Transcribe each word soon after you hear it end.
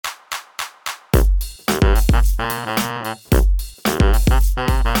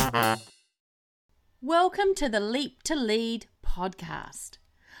Welcome to the Leap to Lead podcast.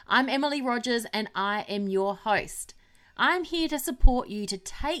 I'm Emily Rogers and I am your host. I'm here to support you to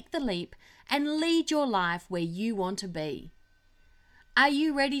take the leap and lead your life where you want to be. Are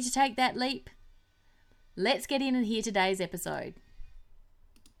you ready to take that leap? Let's get in and hear today's episode.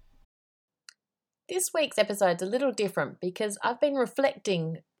 This week's episode's a little different because I've been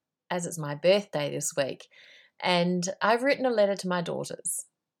reflecting as it's my birthday this week, and I've written a letter to my daughters.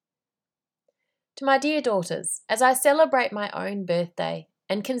 To my dear daughters, as I celebrate my own birthday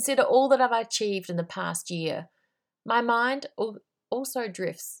and consider all that I've achieved in the past year, my mind also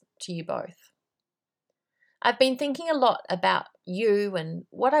drifts to you both. I've been thinking a lot about you and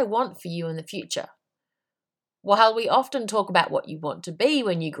what I want for you in the future. While we often talk about what you want to be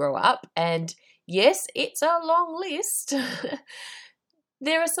when you grow up, and yes, it's a long list,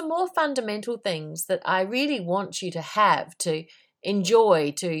 there are some more fundamental things that I really want you to have, to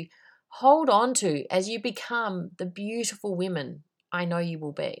enjoy, to hold on to as you become the beautiful women I know you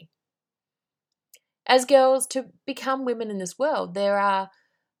will be. As girls, to become women in this world, there are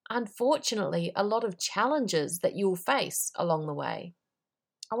unfortunately a lot of challenges that you'll face along the way.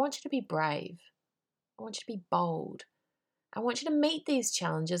 I want you to be brave. I want you to be bold. I want you to meet these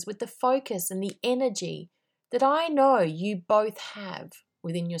challenges with the focus and the energy that I know you both have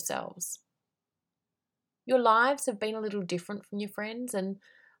within yourselves. Your lives have been a little different from your friends, and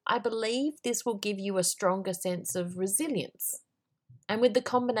I believe this will give you a stronger sense of resilience. And with the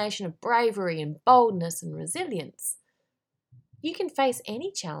combination of bravery and boldness and resilience, you can face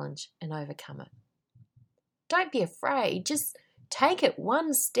any challenge and overcome it. Don't be afraid, just take it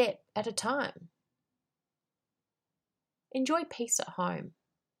one step at a time. Enjoy peace at home.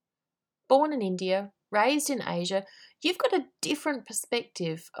 Born in India, raised in Asia, you've got a different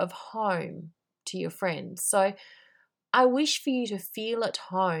perspective of home to your friends. So I wish for you to feel at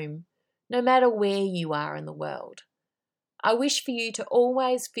home no matter where you are in the world. I wish for you to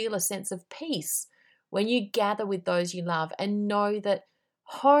always feel a sense of peace when you gather with those you love and know that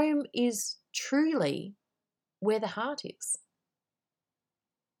home is truly where the heart is.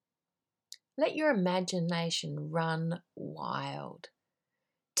 Let your imagination run wild.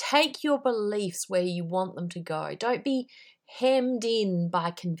 Take your beliefs where you want them to go. Don't be hemmed in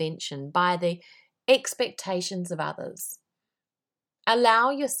by convention, by the expectations of others. Allow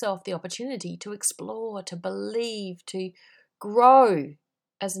yourself the opportunity to explore, to believe, to grow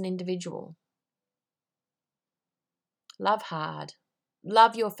as an individual. Love hard.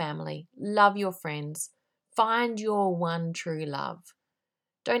 Love your family. Love your friends. Find your one true love.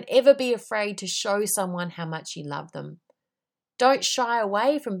 Don't ever be afraid to show someone how much you love them. Don't shy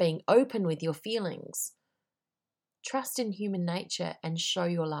away from being open with your feelings. Trust in human nature and show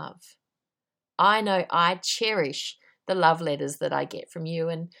your love. I know I cherish the love letters that I get from you,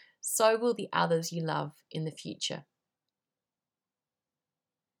 and so will the others you love in the future.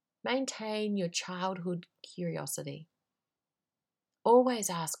 Maintain your childhood curiosity. Always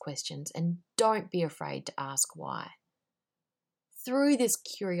ask questions and don't be afraid to ask why. Through this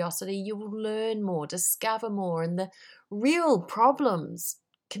curiosity, you will learn more, discover more, and the real problems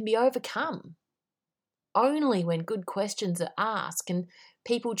can be overcome. Only when good questions are asked can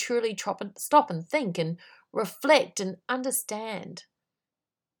people truly stop and think and reflect and understand.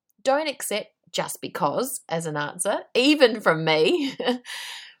 Don't accept just because as an answer, even from me.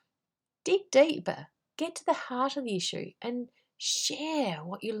 Dig deeper, get to the heart of the issue, and share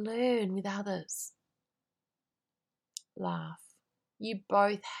what you learn with others. Laugh. You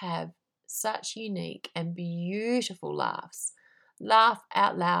both have such unique and beautiful laughs. Laugh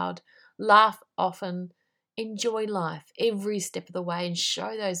out loud, laugh often, enjoy life every step of the way, and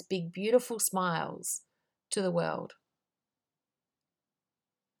show those big, beautiful smiles to the world.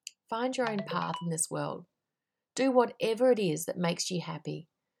 Find your own path in this world. Do whatever it is that makes you happy.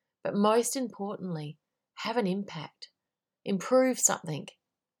 But most importantly, have an impact. Improve something.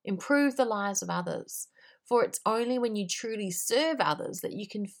 Improve the lives of others. For it's only when you truly serve others that you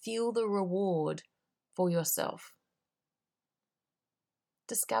can feel the reward for yourself.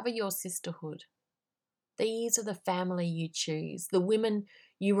 Discover your sisterhood. These are the family you choose, the women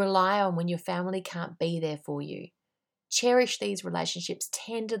you rely on when your family can't be there for you. Cherish these relationships,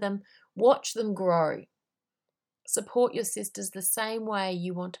 tend to them, watch them grow. Support your sisters the same way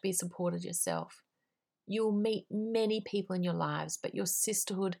you want to be supported yourself. You'll meet many people in your lives, but your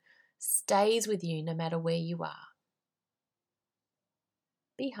sisterhood stays with you no matter where you are.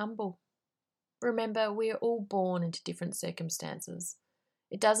 Be humble. Remember, we are all born into different circumstances.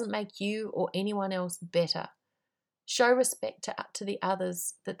 It doesn't make you or anyone else better. Show respect to the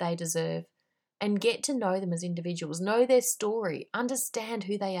others that they deserve and get to know them as individuals, know their story, understand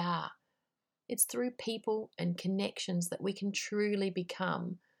who they are. It's through people and connections that we can truly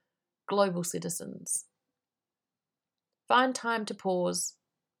become global citizens. Find time to pause,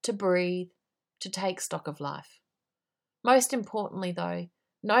 to breathe, to take stock of life. Most importantly, though,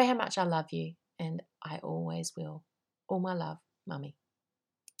 know how much I love you, and I always will. All my love, Mummy.